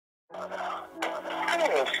I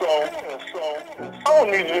don't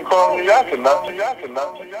need you to call me out nothing.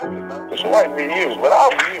 It's might be you, but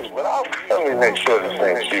let me make sure this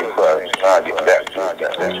ain't you first. I'll get back to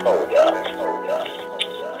that. Hold on.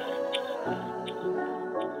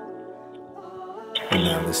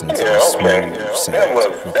 Now listen to the smooth sounds.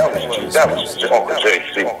 That was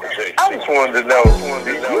JC. I just wanted to know,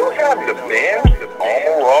 do you have the band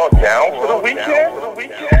all down for the weekend?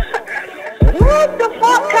 What the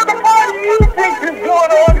fuck kind of party music is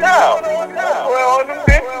going on now? Well, on the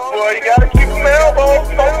bitches, boy, you gotta keep them elbows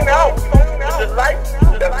poking out. The light,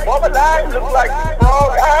 that bubble eye look like the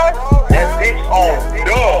frog eye. That bitch on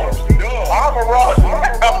dub. I'm a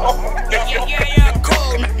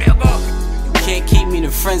Can't keep me in the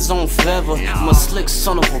friend zone forever. I'm a slick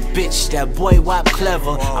son of a bitch, that boy wop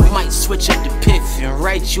clever. I might switch up the piff and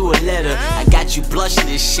write you a letter. I got you blushing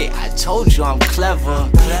this shit, I told you I'm clever.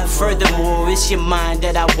 Furthermore, it's your mind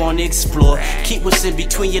that I wanna explore. Keep what's in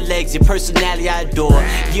between your legs, your personality I adore.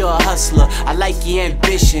 You're a hustler, I like your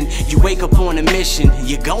ambition. You wake up on a mission,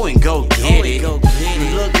 you go get it.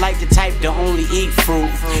 You look like the type to only eat fruit.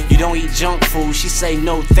 You don't eat junk food, she say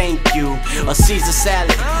no thank you. A Caesar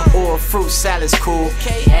salad or a fruit salad's cool.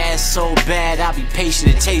 Ass so bad, I'll be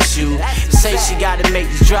patient to taste you. Say she gotta make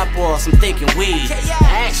these drop-offs, I'm thinking weed.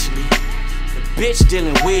 Actually, the bitch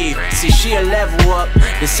dealing weed. See, she'll level up,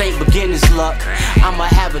 this ain't beginner's luck. I'ma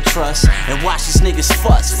have her trust and watch these niggas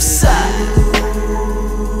fuss. What's up?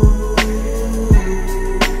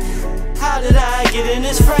 How did I get in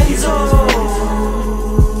this friend zone?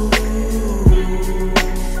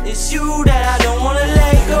 It's you that I don't wanna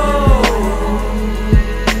let go.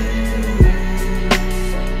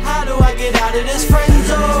 Get out of this friend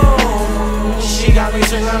zone. She got me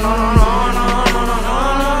singing no, no, no, no, no,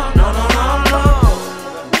 no, no, no, no, no.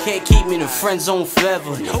 Can't keep me in the friend zone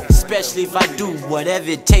forever, especially if I do whatever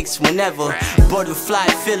it takes whenever. Butterfly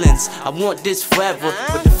feelings, I want this forever,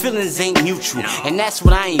 but the feelings ain't mutual, and that's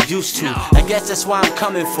what I ain't used to. I guess that's why I'm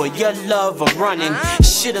coming for your love, I'm running.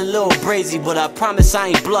 Shit a little brazy, but I promise I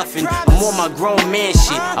ain't bluffing. I'm on my grown man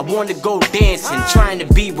shit, I wanna go dancing, trying to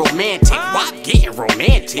be romantic. Why getting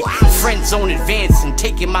romantic? Friend zone advancing,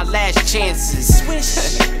 taking my last chances.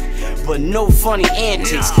 But no funny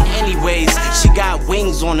antics. Anyways, she got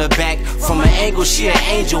wings on her back. From an angle, she an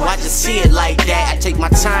angel, I just see it like that. I take my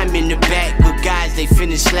time in the back. Good guys, they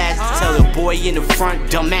finish last. Tell the boy in the front,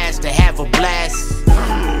 dumbass, to have a blast.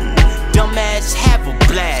 Dumbass, have a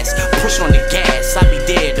blast. Push on the gas, I'll be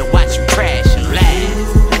there to watch you crash and laugh.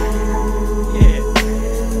 Yeah.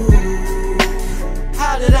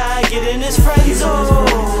 How did I get in this friend zone?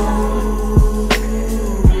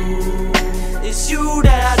 It's you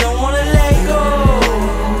that I don't wanna let go.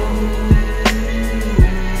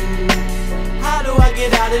 How do I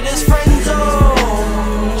get out of this friend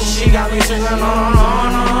zone? She got me singing no, no,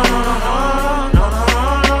 no, no, no,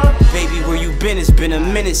 no, no. Baby, where you been? It's been a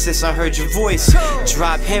minute since I heard your voice.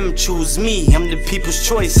 Drop him, choose me, I'm the people's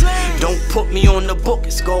choice. Don't put me on the book,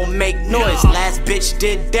 it's gon' make noise. Last bitch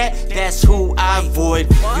did that, that's who I avoid.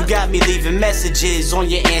 You got me leaving messages on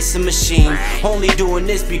your answer machine. Only doing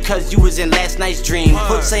this because you was in last night's dream.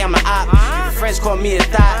 Hood say I'm an op, your friends call me a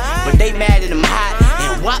thot, but they mad that I'm hot.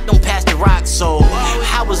 And WAP don't pass the rock, so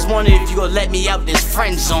I was wondering if you gon' let me out this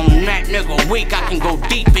friend zone. That nigga weak, I can go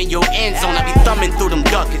deep in your end zone. I be thumbing through them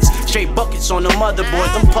ducats, straight buckets on the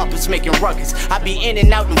motherboard. Them puppets making ruckus, I be in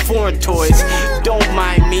and out them foreign toys. Don't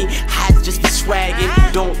mind me, I just be swagging.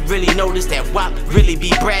 Don't really notice that WAP really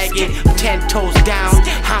be bragging. 10 toes down,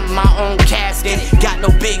 I'm my own captain. Got no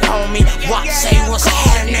big homie, WAP say what's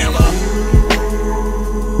happening, nigga.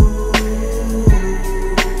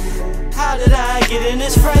 How did I get in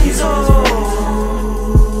this friend zone?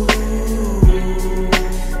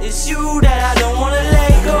 It's you that I don't wanna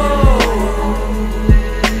let go.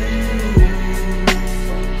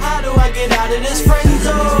 How do I get out of this friend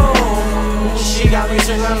zone? She got me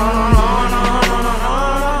singing no, no, no, no,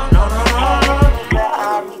 no, no, no, no.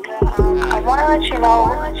 I wanna let you know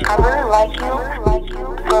I really like you,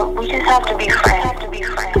 but we just have to be friends.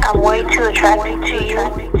 I'm way too attracted to you,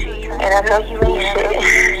 and I know you ain't shit.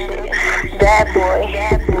 Bad boy,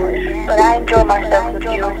 but I enjoy myself with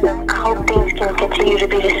you. I hope things can continue to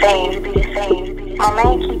be the same. My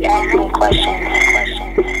man keep asking questions.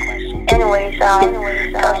 Anyways, talk to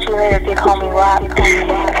you later, big homie WAP.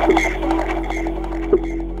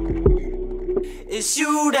 It's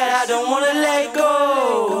you that I don't wanna let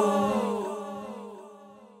go.